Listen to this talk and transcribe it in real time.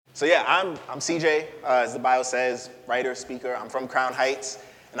I'm CJ, as the bio says, writer, speaker. I'm from Crown Heights,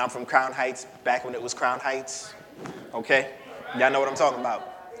 and I'm from Crown Heights back when it was Crown Heights. Okay? Y'all know what I'm talking about.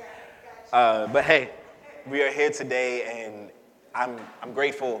 But hey, we are here today, and I'm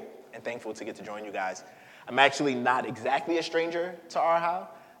grateful and thankful to get to join you guys. I'm actually not exactly a stranger to Arhau.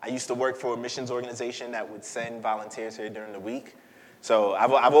 I used to work for a missions organization that would send volunteers here during the week. So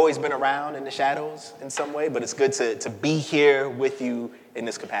I've always been around in the shadows in some way, but it's good to be here with you in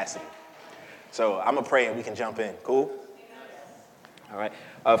this capacity. So I'm going to pray and we can jump in. Cool? All right.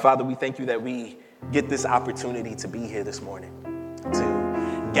 Father, we thank you that we get this opportunity to be here this morning,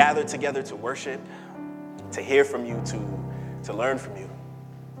 to gather together to worship, to hear from you, to learn from you.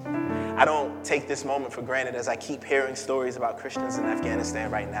 I don't take this moment for granted as I keep hearing stories about Christians in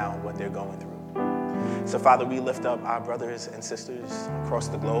Afghanistan right now and what they're going through. So, Father, we lift up our brothers and sisters across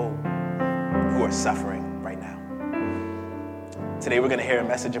the globe who are suffering right now. Today, we're going to hear a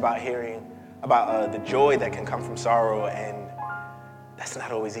message about the joy that can come from sorrow, and that's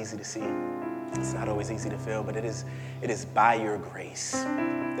not always easy to see. It's not always easy to feel, but it is by your grace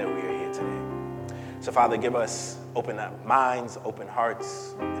that we are here today. So, Father, give us open minds, open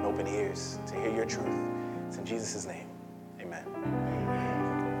hearts, and open ears to hear your truth. It's in Jesus' name. Amen.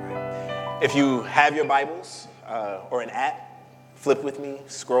 If you have your Bibles or an app, flip with me,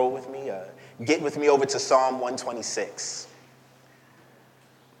 scroll with me, get with me over to Psalm 126.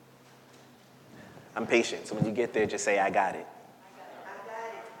 I'm patient, so when you get there, just say, I got it. I got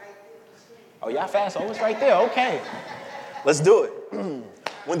it right there. Oh, y'all fast? Oh, it's right there. Okay. Let's do it.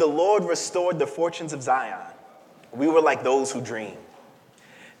 When the Lord restored the fortunes of Zion, we were like those who dream.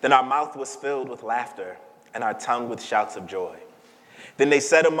 Then our mouth was filled with laughter and our tongue with shouts of joy. Then they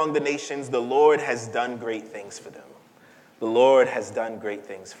said among the nations, the Lord has done great things for them. The Lord has done great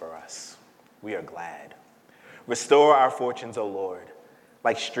things for us. We are glad. Restore our fortunes, O Lord,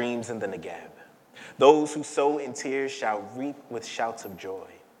 like streams in the Negeb. Those who sow in tears shall reap with shouts of joy.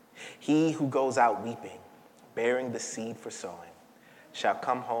 He who goes out weeping, bearing the seed for sowing, shall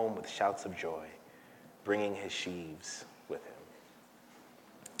come home with shouts of joy, bringing his sheaves with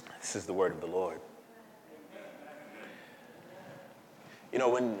him. This is the word of the Lord. You know,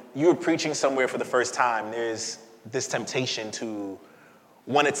 when you're preaching somewhere for the first time, there's this temptation to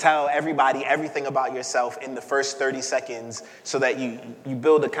want to tell everybody everything about yourself in the first 30 seconds so that you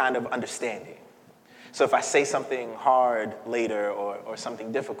build a kind of understanding. So if I say something hard later or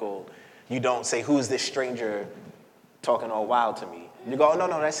something difficult, you don't say, who's this stranger talking all wild to me? You go, oh, no,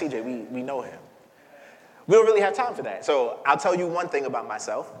 that's CJ. We know him. We don't really have time for that. So I'll tell you one thing about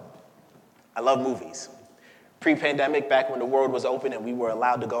myself. I love movies. Pre-pandemic, back when the world was open and we were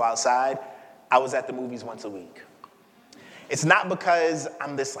allowed to go outside, I was at the movies once a week. It's not because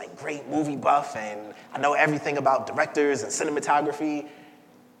I'm this great movie buff and I know everything about directors and cinematography.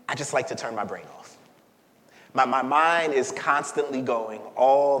 I just like to turn my brain off. My mind is constantly going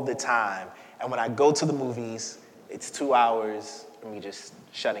all the time. And when I go to the movies, it's 2 hours and me just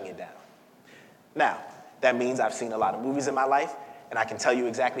shutting it down. Now, that means I've seen a lot of movies in my life and I can tell you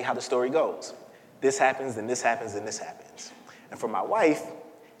exactly how the story goes. This happens, then this happens, then this happens. And for my wife,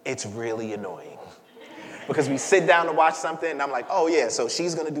 it's really annoying. Because we sit down to watch something, and I'm like, oh, yeah, so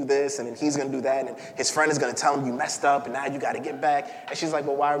she's going to do this, and then he's going to do that, and his friend is going to tell him you messed up, and now you got to get back. And she's like,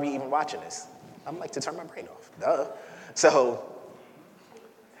 well, why are we even watching this? I'm like, to turn my brain off. Duh. So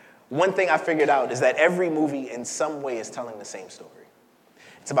one thing I figured out is that every movie in some way is telling the same story.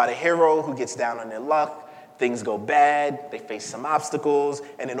 It's about a hero who gets down on their luck. Things go bad, they face some obstacles,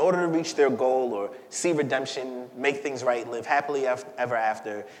 and in order to reach their goal or see redemption, make things right, live happily ever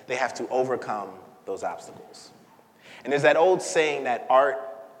after, they have to overcome those obstacles. And there's that old saying that art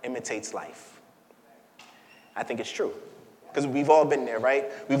imitates life. I think it's true, because we've all been there,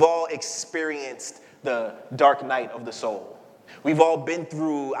 right? We've all experienced the dark night of the soul. We've all been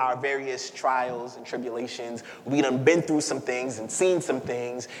through our various trials and tribulations. We done been through some things and seen some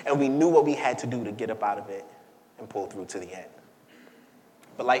things, and we knew what we had to do to get up out of it and pull through to the end.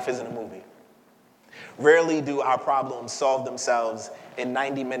 But life isn't a movie. Rarely do our problems solve themselves in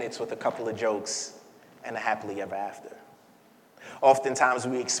 90 minutes with a couple of jokes and a happily ever after. Oftentimes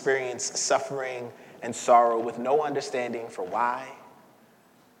we experience suffering and sorrow with no understanding for why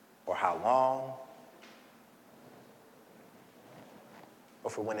or how long or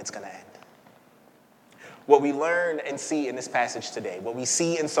for when it's going to end. What we learn and see in this passage today, what we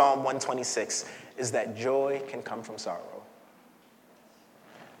see in Psalm 126, is that joy can come from sorrow.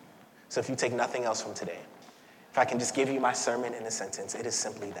 So if you take nothing else from today, if I can just give you my sermon in a sentence, it is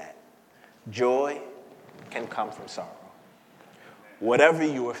simply that. Joy can come from sorrow. Whatever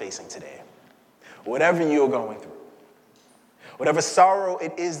you are facing today, whatever you are going through, Whatever sorrow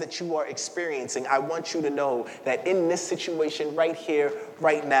it is that you are experiencing, I want you to know that in this situation right here,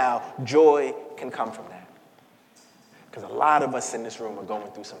 right now, joy can come from that. Because a lot of us in this room are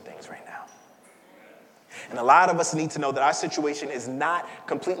going through some things right now. And a lot of us need to know that our situation is not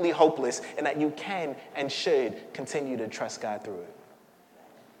completely hopeless and that you can and should continue to trust God through it.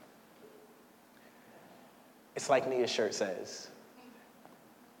 It's like Nia's shirt says,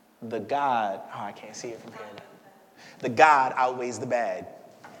 the God, I can't see it from here. The God outweighs the bad.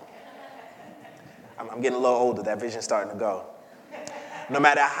 I'm getting a little older. That vision's starting to go. No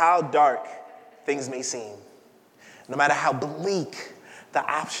matter how dark things may seem, no matter how bleak the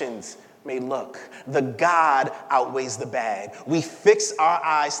options may look, the God outweighs the bad. We fix our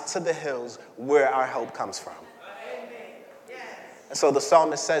eyes to the hills where our help comes from. And so the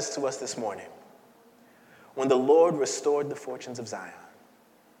psalmist says to us this morning, when the Lord restored the fortunes of Zion,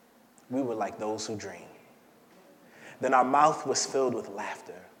 we were like those who dream. Then our mouth was filled with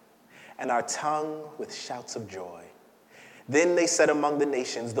laughter, and our tongue with shouts of joy. Then they said among the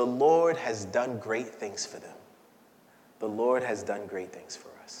nations, the Lord has done great things for them. The Lord has done great things for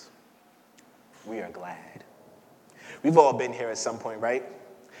us. We are glad. We've all been here at some point, right?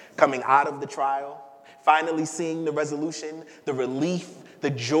 Coming out of the trial, finally seeing the resolution, the relief, the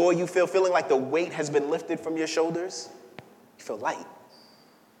joy you feel, feeling like the weight has been lifted from your shoulders. You feel light.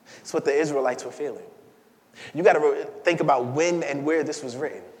 It's what the Israelites were feeling. You got to think about when and where this was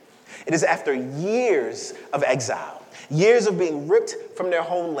written. It is after years of exile, years of being ripped from their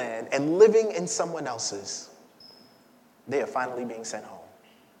homeland and living in someone else's. They are finally being sent home.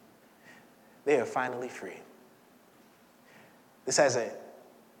 They are finally free. It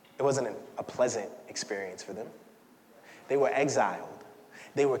wasn't a pleasant experience for them. They were exiled.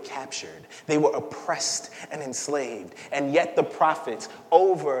 They were captured. They were oppressed and enslaved. And yet the prophets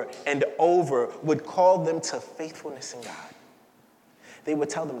over and over would call them to faithfulness in God. They would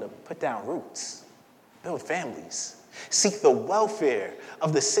tell them to put down roots, build families, seek the welfare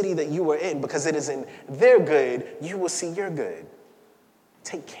of the city that you were in, because it is in their good you will see your good.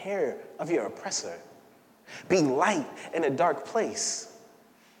 Take care of your oppressor. Be light in a dark place.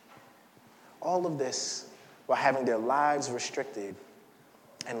 All of this while having their lives restricted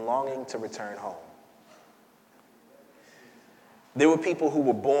and longing to return home. There were people who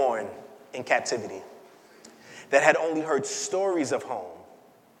were born in captivity that had only heard stories of home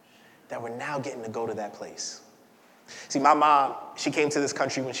that were now getting to go to that place. See, my mom, she came to this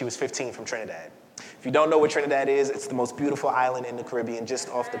country when she was 15 from Trinidad. If you don't know what Trinidad is, it's the most beautiful island in the Caribbean just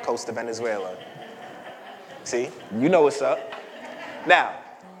off the coast of Venezuela. See, you know what's up. Now,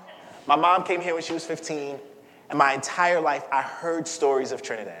 my mom came here when she was 15, and my entire life I heard stories of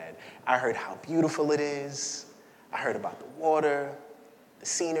Trinidad. I heard how beautiful it is. I heard about the water, the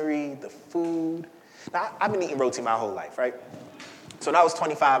scenery, the food. Now, I've been eating roti my whole life, right? So when I was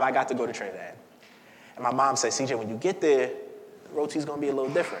 25, I got to go to Trinidad. And my mom said, CJ, when you get there, the roti's going to be a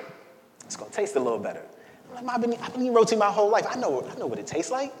little different. It's going to taste a little better. I'm like, Mom, I've been eating roti my whole life. I know what it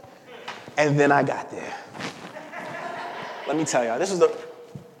tastes like. And then I got there. Let me tell y'all,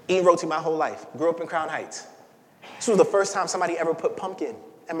 eating roti my whole life. Grew up in Crown Heights. This was the first time somebody ever put pumpkin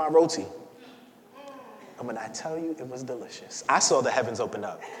in my roti. And when I tell you, it was delicious. I saw the heavens open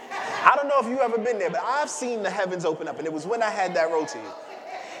up. I don't know if you've ever been there, but I've seen the heavens open up, and it was when I had that roti.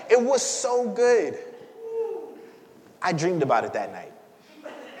 It was so good. I dreamed about it that night.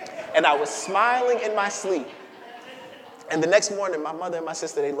 And I was smiling in my sleep. And the next morning, my mother and my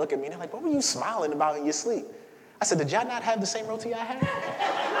sister, they look at me, and they're like, what were you smiling about in your sleep? I said, did y'all not have the same roti I had?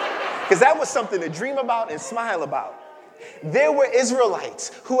 Because that was something to dream about and smile about. There were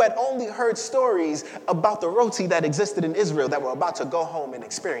Israelites who had only heard stories about the roti that existed in Israel that were about to go home and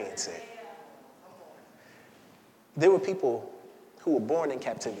experience it. There were people who were born in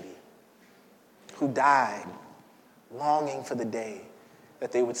captivity, who died longing for the day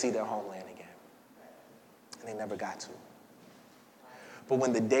that they would see their homeland again. And they never got to. But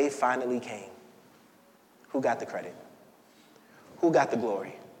when the day finally came, who got the credit? Who got the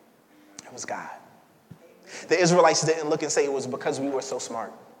glory? It was God. The Israelites didn't look and say it was because we were so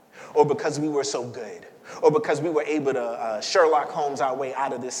smart, or because we were so good, or because we were able to Sherlock Holmes our way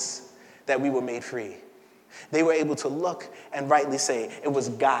out of this, that we were made free. They were able to look and rightly say it was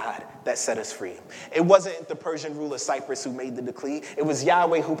God that set us free. It wasn't the Persian ruler Cyprus who made the decree. It was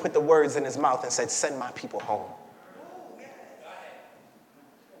Yahweh who put the words in his mouth and said, send my people home.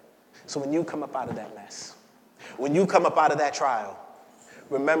 So when you come up out of that mess, when you come up out of that trial,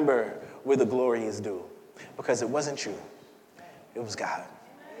 remember where the glory is due. Because it wasn't you, it was God.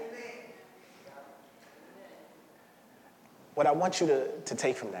 What I want you to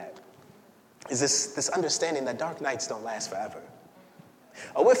take from that is this understanding that dark nights don't last forever.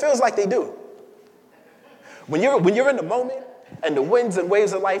 Oh, it feels like they do. When you're in the moment and the winds and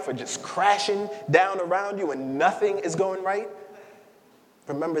waves of life are just crashing down around you and nothing is going right,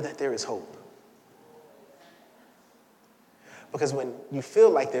 remember that there is hope. Because when you feel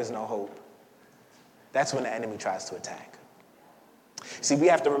like there's no hope, that's when the enemy tries to attack. See, we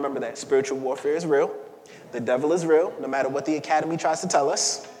have to remember that spiritual warfare is real. The devil is real, no matter what the academy tries to tell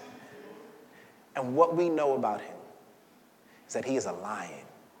us. And what we know about him is that he is a lion,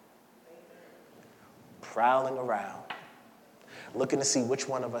 prowling around, looking to see which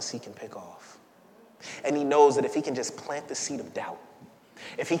one of us he can pick off. And he knows that if he can just plant the seed of doubt,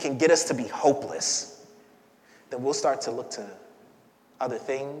 if he can get us to be hopeless, then we'll start to look to other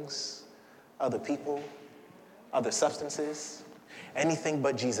things, other people, other substances, anything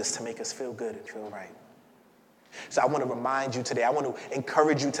but Jesus to make us feel good and feel right. So I want to remind you today, I want to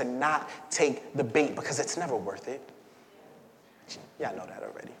encourage you to not take the bait because it's never worth it. Y'all know that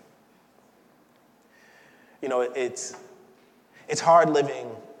already. You know, it's hard living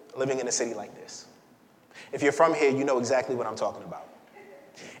in a city like this. If you're from here, you know exactly what I'm talking about.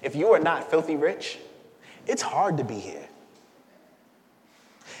 If you are not filthy rich, it's hard to be here.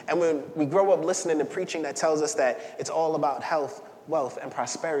 And when we grow up listening to preaching that tells us that it's all about health, wealth, and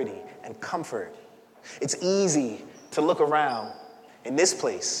prosperity and comfort, it's easy to look around in this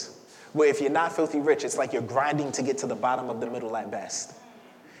place where if you're not filthy rich, it's like you're grinding to get to the bottom of the middle at best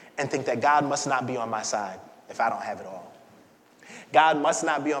and think that God must not be on my side if I don't have it all. God must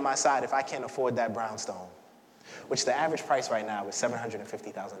not be on my side if I can't afford that brownstone, which the average price right now is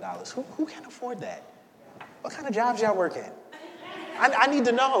 $750,000. Who can afford that? What kind of jobs y'all working? I need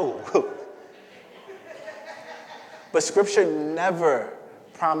to know. But Scripture never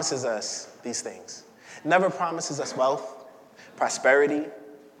promises us these things. Never promises us wealth, prosperity,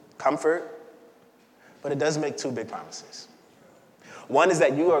 comfort. But it does make two big promises. One is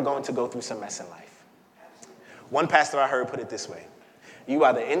that you are going to go through some mess in life. One pastor I heard put it this way. You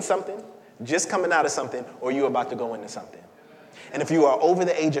either in something, just coming out of something, or you're about to go into something. And if you are over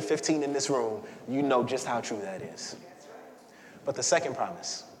the age of 15 in this room, you know just how true that is. But the second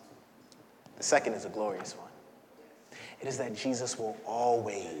promise, the second is a glorious one. It is that Jesus will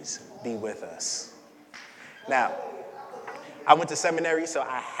always be with us. Now, I went to seminary, so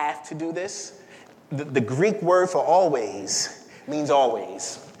I have to do this. The Greek word for always means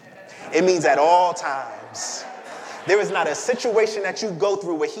always. It means at all times. There is not a situation that you go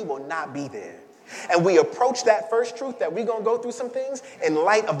through where he will not be there. And we approach that first truth that we're going to go through some things in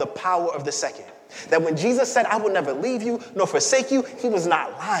light of the power of the second. That when Jesus said, I will never leave you nor forsake you, he was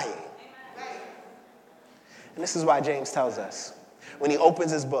not lying. And this is why James tells us, when he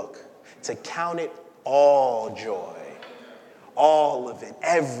opens his book, to count it all joy. All of it,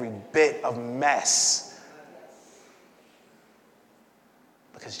 every bit of mess.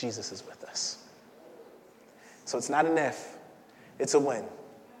 Because Jesus is with us. So it's not an if, it's a when.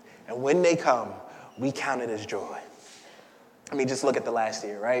 And when they come, we count it as joy. I mean, just look at the last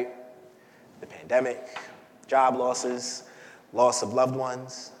year, right? The pandemic, job losses, loss of loved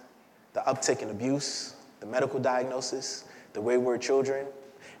ones, the uptick in abuse, the medical diagnosis, the wayward children,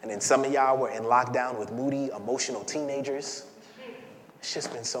 and then some of y'all were in lockdown with moody, emotional teenagers. It's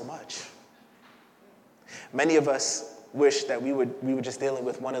just been so much. Many of us wish that we were just dealing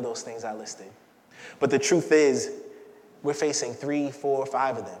with one of those things I listed. But the truth is, we're facing 3, 4,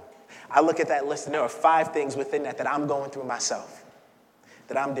 5 of them. I look at that list, and there are 5 things within that I'm going through myself,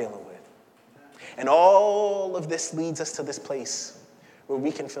 that I'm dealing with. And all of this leads us to this place where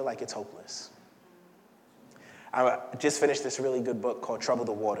we can feel like it's hopeless. I just finished this really good book called Trouble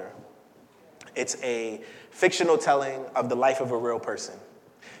the Water. It's a fictional telling of the life of a real person.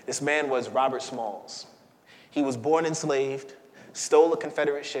 This man was Robert Smalls. He was born enslaved, stole a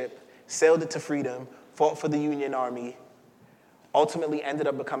Confederate ship, sailed it to freedom, fought for the Union Army, ultimately ended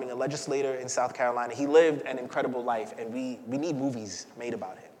up becoming a legislator in South Carolina. He lived an incredible life, and we need movies made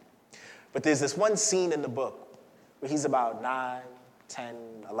about him. But there's this one scene in the book where he's about 9, 10,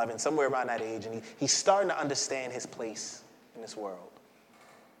 11, somewhere around that age, and he's starting to understand his place in this world.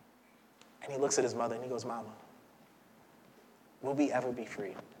 And he looks at his mother and he goes, Mama, will we ever be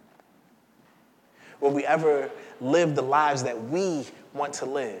free? Will we ever live the lives that we want to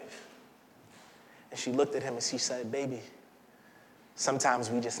live? And she looked at him and she said, baby, sometimes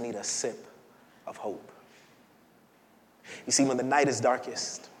we just need a sip of hope. You see, when the night is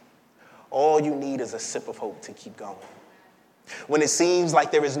darkest, all you need is a sip of hope to keep going. When it seems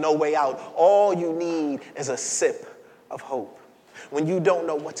like there is no way out, all you need is a sip of hope. When you don't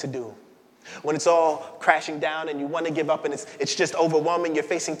know what to do, when it's all crashing down and you want to give up and it's just overwhelming, you're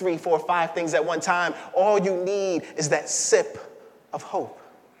facing 3, 4, 5 things at one time, all you need is that sip of hope.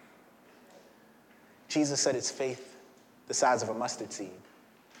 Jesus said it's faith the size of a mustard seed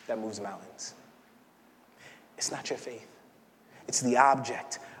that moves mountains. It's not your faith. It's the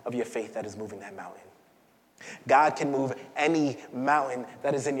object of your faith that is moving that mountain. God can move any mountain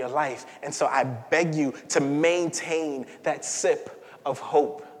that is in your life. And so I beg you to maintain that sip of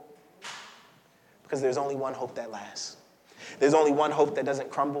hope. Because there's only one hope that lasts. There's only one hope that doesn't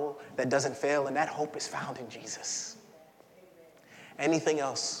crumble, that doesn't fail, and that hope is found in Jesus. Anything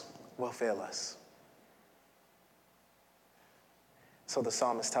else will fail us. So the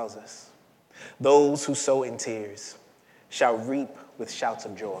psalmist tells us, those who sow in tears shall reap with shouts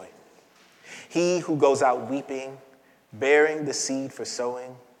of joy. He who goes out weeping, bearing the seed for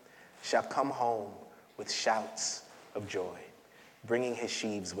sowing, shall come home with shouts of joy, bringing his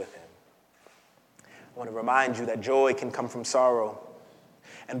sheaves with him. I want to remind you that joy can come from sorrow.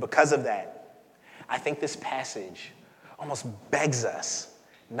 And because of that, I think this passage almost begs us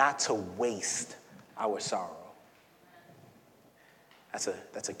not to waste our sorrow.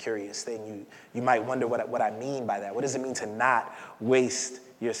 That's a curious thing. You might wonder what I mean by that. What does it mean to not waste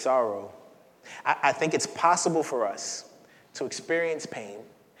your sorrow? I think it's possible for us to experience pain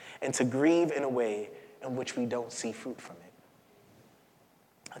and to grieve in a way in which we don't see fruit from it.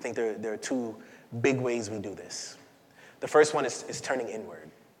 I think there are two big ways we do this. The first one is turning inward.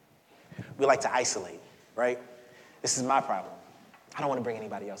 We like to isolate, right? This is my problem. I don't want to bring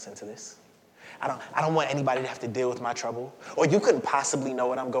anybody else into this. I don't want anybody to have to deal with my trouble. Or you couldn't possibly know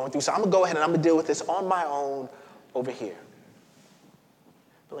what I'm going through. So I'm going to go ahead and I'm going to deal with this on my own over here.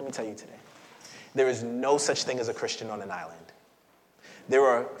 But let me tell you today, there is no such thing as a Christian on an island. There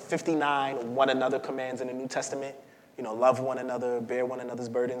are 59 one another commands in the New Testament. Love one another, bear one another's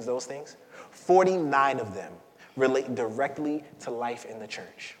burdens, those things. 49 of them relate directly to life in the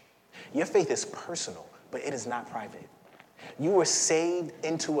church. Your faith is personal, but it is not private. You were saved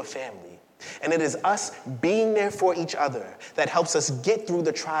into a family, and it is us being there for each other that helps us get through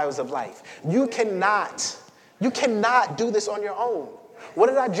the trials of life. You cannot do this on your own. What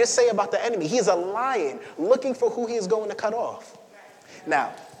did I just say about the enemy? He is a lion looking for who he is going to cut off.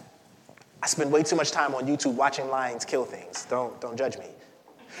 Now, I spend way too much time on YouTube watching lions kill things. Don't judge me.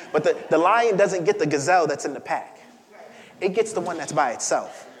 But the lion doesn't get the gazelle that's in the pack. It gets the one that's by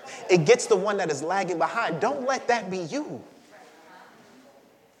itself. It gets the one that is lagging behind. Don't let that be you.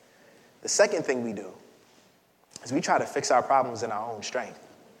 The second thing we do is we try to fix our problems in our own strength.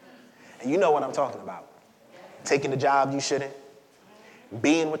 And you know what I'm talking about. Taking the job you shouldn't,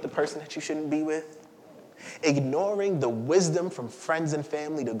 being with the person that you shouldn't be with, ignoring the wisdom from friends and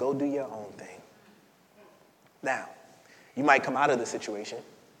family to go do your own thing. Now, you might come out of the situation.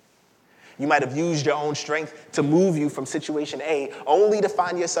 You might have used your own strength to move you from situation A only to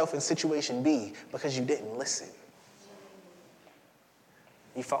find yourself in situation B because you didn't listen.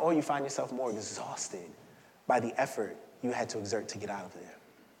 Or you find yourself more exhausted by the effort you had to exert to get out of there.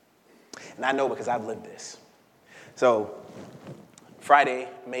 And I know because I've lived this. So Friday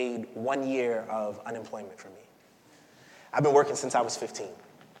made 1 year of unemployment for me. I've been working since I was 15.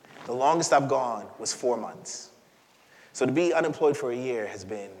 The longest I've gone was 4 months. So to be unemployed for a year has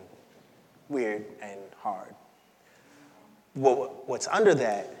been weird and hard. What's under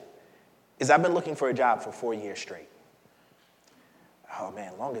that is I've been looking for a job for 4 years straight. Oh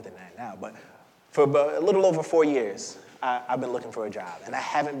man, longer than that now. But for a little over 4 years, I've been looking for a job. And I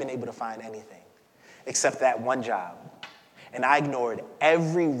haven't been able to find anything except that one job. And I ignored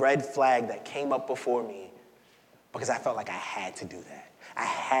every red flag that came up before me because I felt like I had to do that. I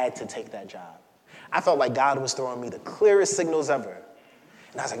had to take that job. I felt like God was throwing me the clearest signals ever.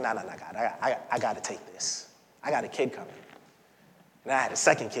 And I was like, no, God, I got to take this. I got a kid coming. And I had a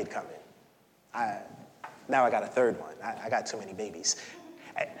second kid coming. Now I got a third one. I got too many babies.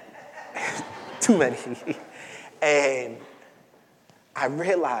 Too many. And I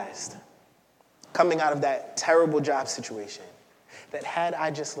realized, coming out of that terrible job situation, that had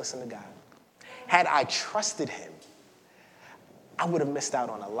I just listened to God, had I trusted him, I would have missed out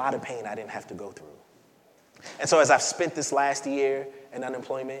on a lot of pain I didn't have to go through. And so as I've spent this last year in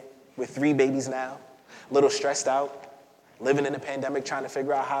unemployment with 3 babies now, a little stressed out, living in a pandemic, trying to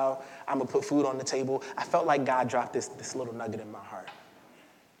figure out how I'm going to put food on the table, I felt like God dropped this little nugget in my heart.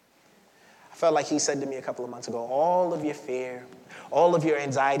 I felt like he said to me a couple of months ago, all of your fear, all of your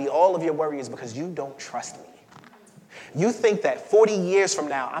anxiety, all of your worry is because you don't trust me. You think that 40 years from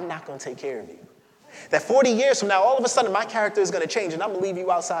now, I'm not going to take care of you. That 40 years from now, all of a sudden, my character is going to change, and I'm going to leave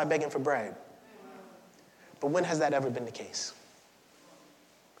you outside begging for bread. But when has that ever been the case?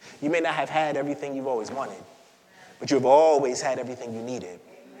 You may not have had everything you've always wanted, but you've always had everything you needed.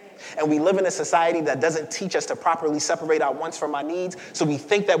 And we live in a society that doesn't teach us to properly separate our wants from our needs. So we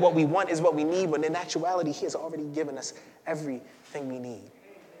think that what we want is what we need, when in actuality, he has already given us everything we need.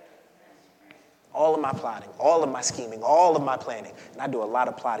 All of my plotting, all of my scheming, all of my planning, and I do a lot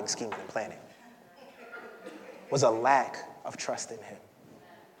of plotting, scheming, and planning, was a lack of trust in him.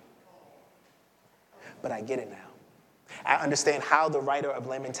 But I get it now. I understand how the writer of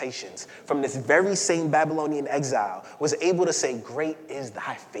Lamentations, from this very same Babylonian exile, was able to say, great is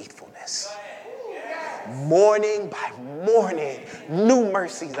thy faithfulness. Morning by morning, new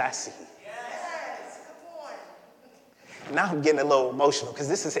mercies I see. Now I'm getting a little emotional because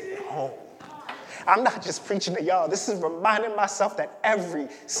this is hitting home. I'm not just preaching to y'all. This is reminding myself that every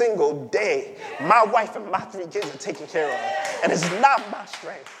single day, my wife and my 3 kids are taken care of. And it's not my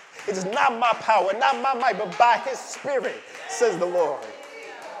strength. It's not my power, not my might, but by his Spirit, says the Lord.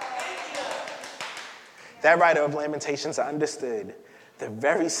 That writer of Lamentations understood the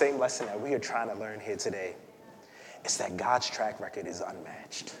very same lesson that we are trying to learn here today. It's that God's track record is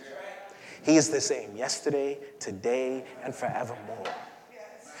unmatched. He is the same yesterday, today, and forevermore.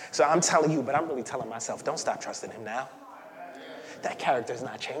 So I'm telling you, but I'm really telling myself, don't stop trusting him now. That character is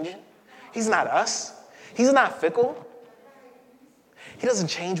not changing. He's not us. He's not fickle. He doesn't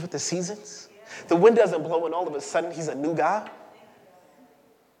change with the seasons. The wind doesn't blow and all of a sudden he's a new God.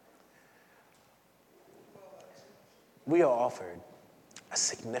 We are offered a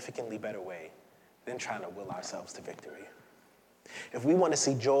significantly better way than trying to will ourselves to victory. If we want to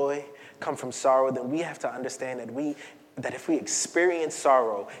see joy come from sorrow, then we have to understand that if we experience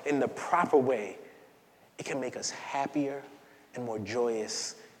sorrow in the proper way, it can make us happier and more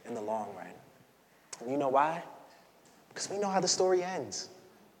joyous in the long run. And you know why? Because we know how the story ends.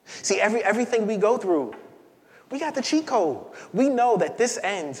 See, everything we go through, we got the cheat code. We know that this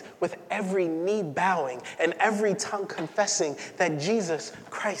ends with every knee bowing and every tongue confessing that Jesus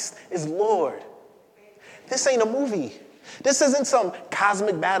Christ is Lord. This ain't a movie. This isn't some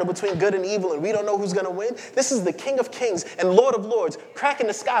cosmic battle between good and evil and we don't know who's going to win. This is the King of Kings and Lord of Lords cracking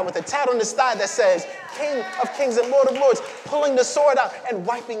the sky with a tat on his thigh that says, King of Kings and Lord of Lords, pulling the sword out and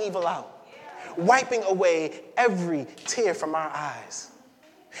wiping evil out, wiping away every tear from our eyes.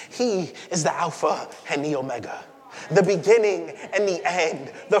 He is the Alpha and the Omega, the beginning and the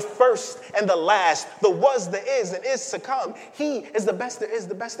end, the first and the last, the was, the is, and is to come. He is the best there is,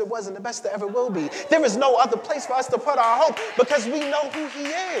 the best there was, and the best there ever will be. There is no other place for us to put our hope because we know who he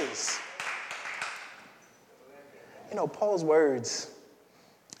is. You know, Paul's words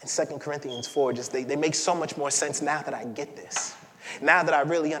in 2 Corinthians 4, they make so much more sense now that I get this, now that I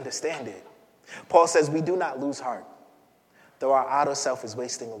really understand it. Paul says, we do not lose heart, though our outer self is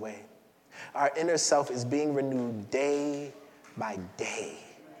wasting away. Our inner self is being renewed day by day.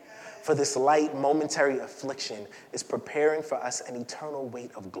 For this light, momentary affliction is preparing for us an eternal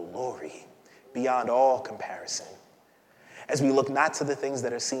weight of glory beyond all comparison, as we look not to the things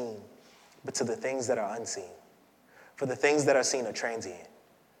that are seen, but to the things that are unseen. For the things that are seen are transient,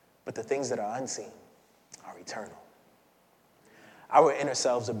 but the things that are unseen are eternal. Our inner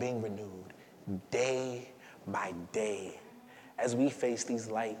selves are being renewed day by day as we face these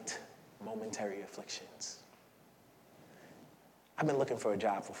light, momentary afflictions. I've been looking for a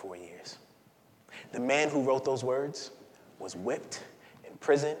job for 4 years. The man who wrote those words was whipped, in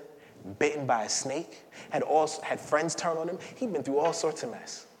prison, bitten by a snake, had friends turn on him. He'd been through all sorts of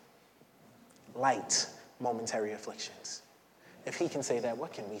mess. Light, momentary afflictions. If he can say that,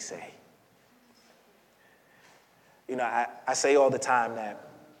 what can we say? You know, I say all the time that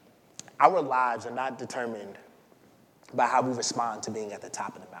our lives are not determined by how we respond to being at the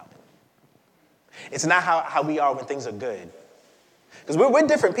top of the mountain. It's not how we are when things are good. Because we're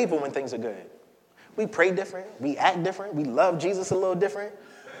different people when things are good. We pray different. We act different. We love Jesus a little different.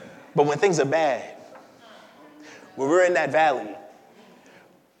 But when things are bad, when we're in that valley,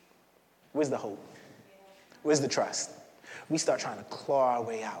 where's the hope? Where's the trust? We start trying to claw our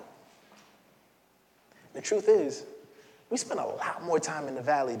way out. The truth is, we spend a lot more time in the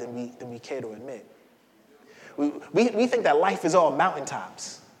valley than we care to admit. We think that life is all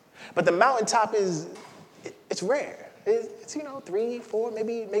mountaintops. But the mountaintop it's rare. It's 3, 4,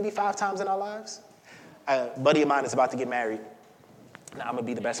 maybe 5 times in our lives. A buddy of mine is about to get married. Now I'm going to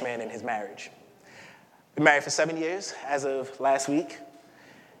be the best man in his marriage. Been married for 7 years as of last week.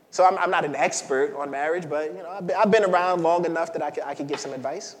 So I'm not an expert on marriage, but I've been around long enough that I could give some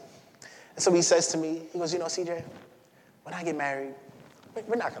advice. And so he says to me, he goes, CJ, when I get married,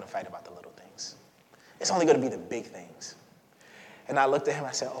 we're not going to fight about the little things. It's only going to be the big things. And I looked at him,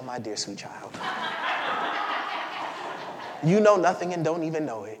 I said, oh, my dear sweet child. You know nothing and don't even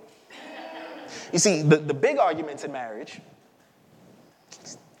know it. You see, the big arguments in marriage,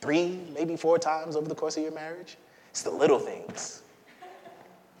 3, maybe 4 times over the course of your marriage. It's the little things.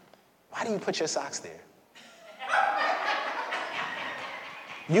 Why do you put your socks there?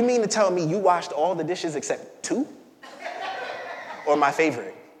 You mean to tell me you washed all the dishes except 2? Or my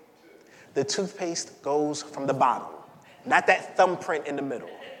favorite, the toothpaste goes from the bottom, not that thumbprint in the middle.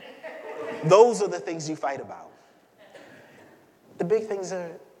 Those are the things you fight about. The big things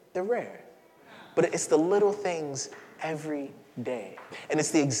they're rare. But it's the little things every day. And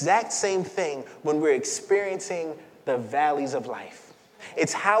it's the exact same thing when we're experiencing the valleys of life.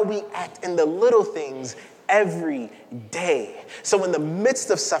 It's how we act in the little things every day. So in the midst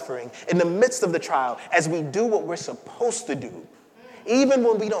of suffering, in the midst of the trial, as we do what we're supposed to do, even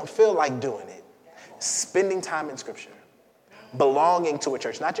when we don't feel like doing it, spending time in Scripture, belonging to a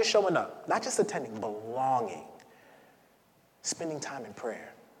church, not just showing up, not just attending, belonging, spending time in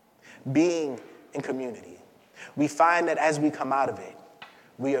prayer, being in community, we find that as we come out of it,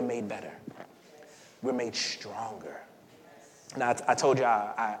 we are made better. We're made stronger. Now, I told you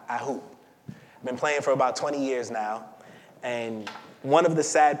I hoop. I've been playing for about 20 years now, and one of the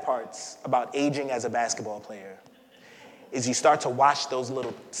sad parts about aging as a basketball player is you start to watch those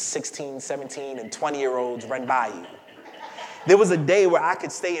little 16, 17, and 20-year-olds run by you. There was a day where I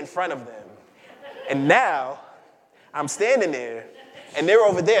could stay in front of them, and now I'm standing there, and they're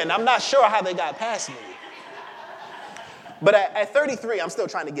over there, and I'm not sure how they got past me. But at 33, I'm still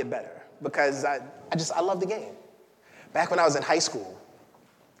trying to get better because I love the game. Back when I was in high school,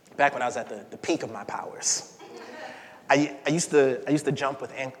 back when I was at the peak of my powers, I used to jump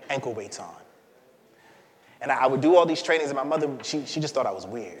with ankle weights on. And I would do all these trainings, and my mother, she just thought I was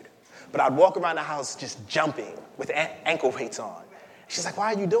weird. But I'd walk around the house just jumping with ankle weights on. She's like,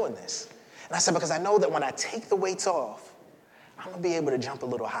 why are you doing this? And I said, because I know that when I take the weights off, I'm going to be able to jump a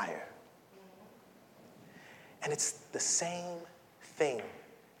little higher. And it's the same thing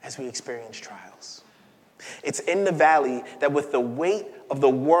as we experience trials. It's in the valley that with the weight of the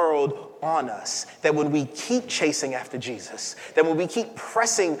world on us, that when we keep chasing after Jesus, that when we keep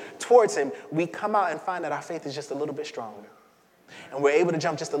pressing towards him, we come out and find that our faith is just a little bit stronger. And we're able to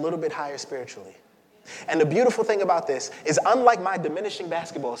jump just a little bit higher spiritually. And the beautiful thing about this is, unlike my diminishing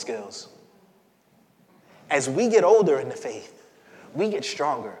basketball skills, as we get older in the faith, we get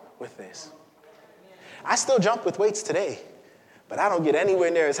stronger with this. I still jump with weights today, but I don't get anywhere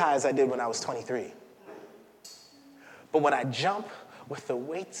near as high as I did when I was 23. But when I jump with the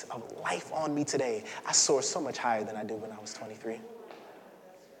weights of life on me today, I soar so much higher than I did when I was 23.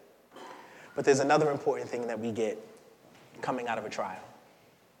 But there's another important thing that we get coming out of a trial.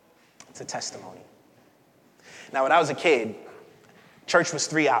 It's a testimony. Now, when I was a kid, church was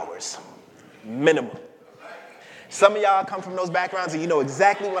 3 hours, minimum. Some of y'all come from those backgrounds and you know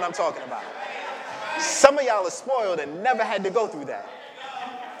exactly what I'm talking about. Some of y'all are spoiled and never had to go through that.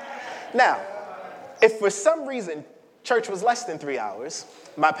 Now, if for some reason church was less than 3 hours,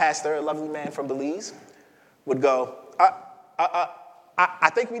 my pastor, a lovely man from Belize, would go, I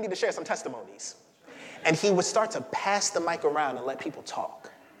think we need to share some testimonies. And he would start to pass the mic around and let people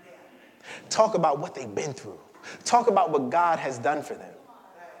talk. Talk about what they've been through. Talk about what God has done for them.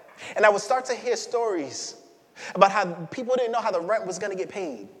 And I would start to hear stories about how people didn't know how the rent was going to get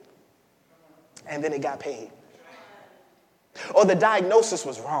paid. And then it got paid. Or the diagnosis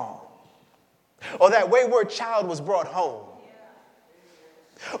was wrong. Or that wayward child was brought home.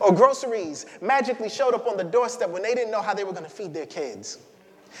 Or groceries magically showed up on the doorstep when they didn't know how they were going to feed their kids.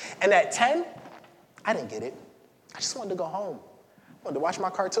 And at 10, I didn't get it. I just wanted to go home. I wanted to watch my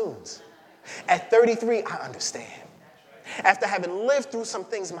cartoons. At 33, I understand. After having lived through some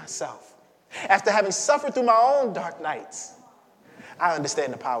things myself, after having suffered through my own dark nights, I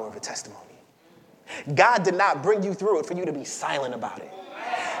understand the power of a testimony. God did not bring you through it for you to be silent about it.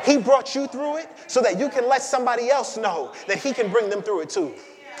 He brought you through it so that you can let somebody else know that he can bring them through it too.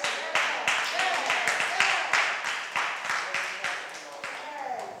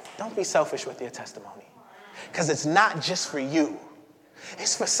 Don't be selfish with your testimony, because it's not just for you.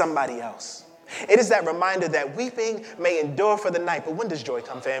 It's for somebody else. It is that reminder that weeping may endure for the night, but when does joy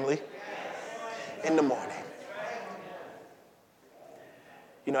come, family? In the morning.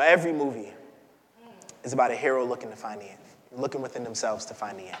 You know, every movie is about a hero looking within themselves to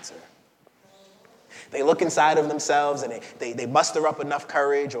find the answer. They look inside of themselves and they muster up enough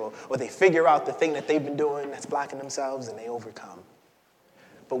courage, or they figure out the thing that they've been doing that's blocking themselves, and they overcome.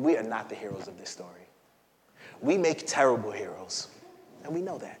 But we are not the heroes of this story. We make terrible heroes, and we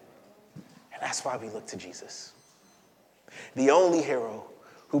know that. And that's why we look to Jesus, the only hero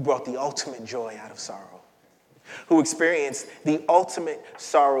who brought the ultimate joy out of sorrow, who experienced the ultimate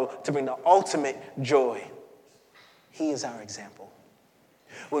sorrow to bring the ultimate joy. He is our example.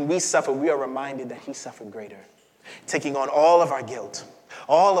 When we suffer, we are reminded that he suffered greater, taking on all of our guilt,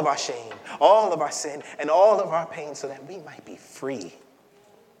 all of our shame, all of our sin, and all of our pain so that we might be free.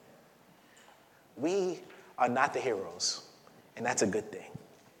 We are not the heroes, and that's a good thing.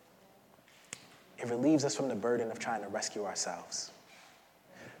 It relieves us from the burden of trying to rescue ourselves.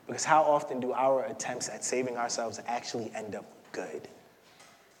 Because how often do our attempts at saving ourselves actually end up good?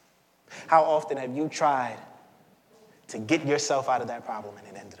 How often have you tried to get yourself out of that problem and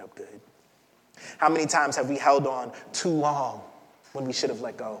it ended up good? How many times have we held on too long when we should have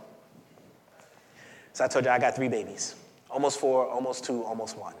let go? So I told you I got 3 babies. Almost 4, almost 2,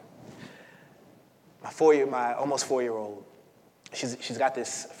 almost 1. My almost 4-year-old, she's got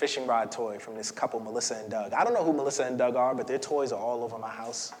this fishing rod toy from this couple, Melissa and Doug. I don't know who Melissa and Doug are, but their toys are all over my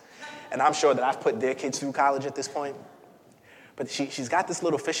house. And I'm sure that I've put their kids through college at this point. But she's got this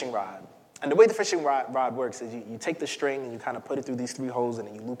little fishing rod. And the way the fishing rod works is you take the string and you kind of put it through these 3 holes and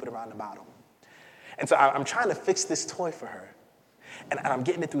then you loop it around the bottom. And so I'm trying to fix this toy for her. And I'm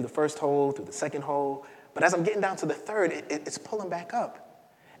getting it through the first hole, through the second hole. But as I'm getting down to the third, it's pulling back up.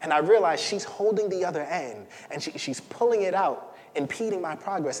 And I realize she's holding the other end, and she's pulling it out, impeding my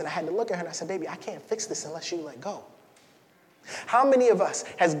progress. And I had to look at her and I said, baby, I can't fix this unless you let go. How many of us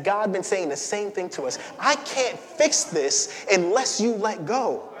has God been saying the same thing to us? I can't fix this unless you let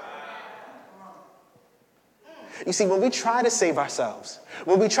go. You see, when we try to save ourselves,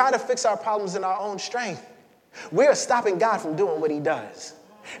 when we try to fix our problems in our own strength, we are stopping God from doing what he does.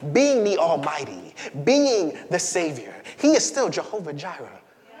 Being the Almighty, being the Savior. He is still Jehovah Jireh,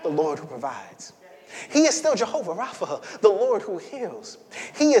 the Lord who provides. He is still Jehovah Rapha, the Lord who heals.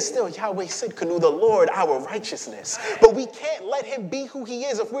 He is still Yahweh Sidkenu, the Lord, our righteousness. But we can't let him be who he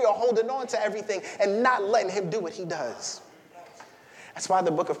is if we are holding on to everything and not letting him do what he does. That's why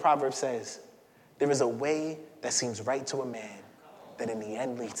the book of Proverbs says, there is a way that seems right to a man that in the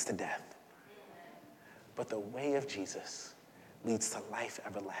end leads to death. But the way of Jesus leads to life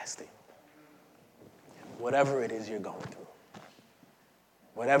everlasting. Whatever it is you're going through,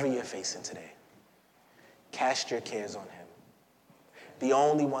 whatever you're facing today, cast your cares on him. The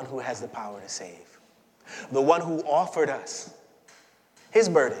only one who has the power to save. The one who offered us his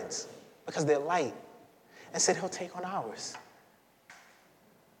burdens because they're light and said he'll take on ours.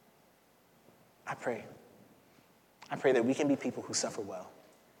 I pray that we can be people who suffer well,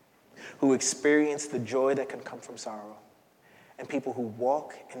 who experience the joy that can come from sorrow, and people who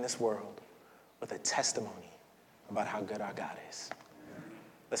walk in this world with a testimony about how good our God is.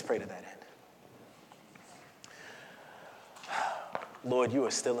 Let's pray to that end. Lord, you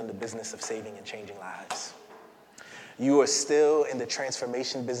are still in the business of saving and changing lives. You are still in the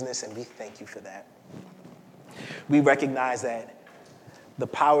transformation business, and we thank you for that. We recognize that the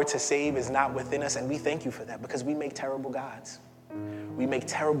power to save is not within us, and we thank you for that because we make terrible gods. We make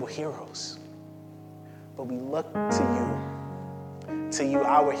terrible heroes. But we look to you,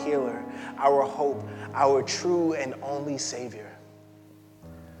 our healer, our hope, our true and only Savior.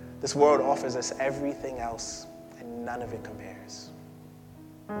 This world offers us everything else, and none of it compares.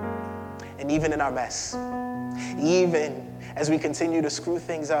 And even in our mess, even as we continue to screw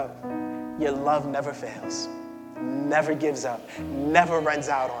things up, your love never fails, never gives up, never runs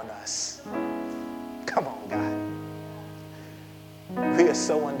out on us. Come on, God. We are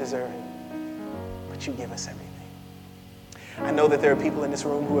so undeserving, but you give us everything. I know that there are people in this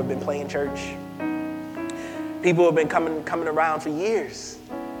room who have been playing church. People who have been coming around for years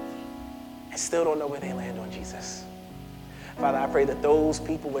and still don't know where they land on Jesus. Father, I pray that those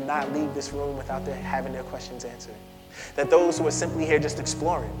people would not leave this room without having their questions answered. That those who are simply here just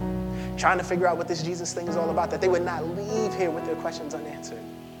exploring, trying to figure out what this Jesus thing is all about, that they would not leave here with their questions unanswered.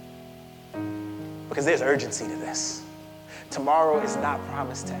 Because there's urgency to this. Tomorrow is not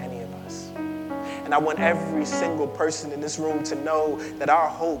promised to any of us. And I want every single person in this room to know that our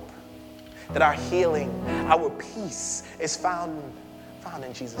hope, that our healing, our peace is found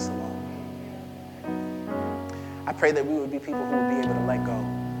in Jesus alone. I pray that we would be people who would be able to let go,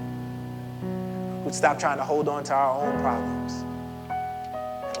 who'd stop trying to hold on to our own problems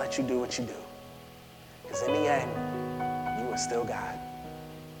and let you do what you do. Because in the end, you are still God.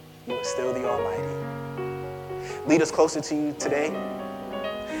 You are still the Almighty. Lead us closer to you today.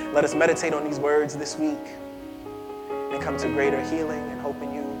 Let us meditate on these words this week and come to greater healing and hope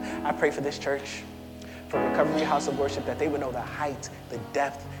in you. I pray for this church, for Recovery House of Worship, that they would know the height, the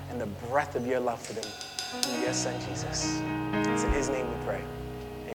depth, and the breadth of your love for them through your son, Jesus. It's in his name we pray.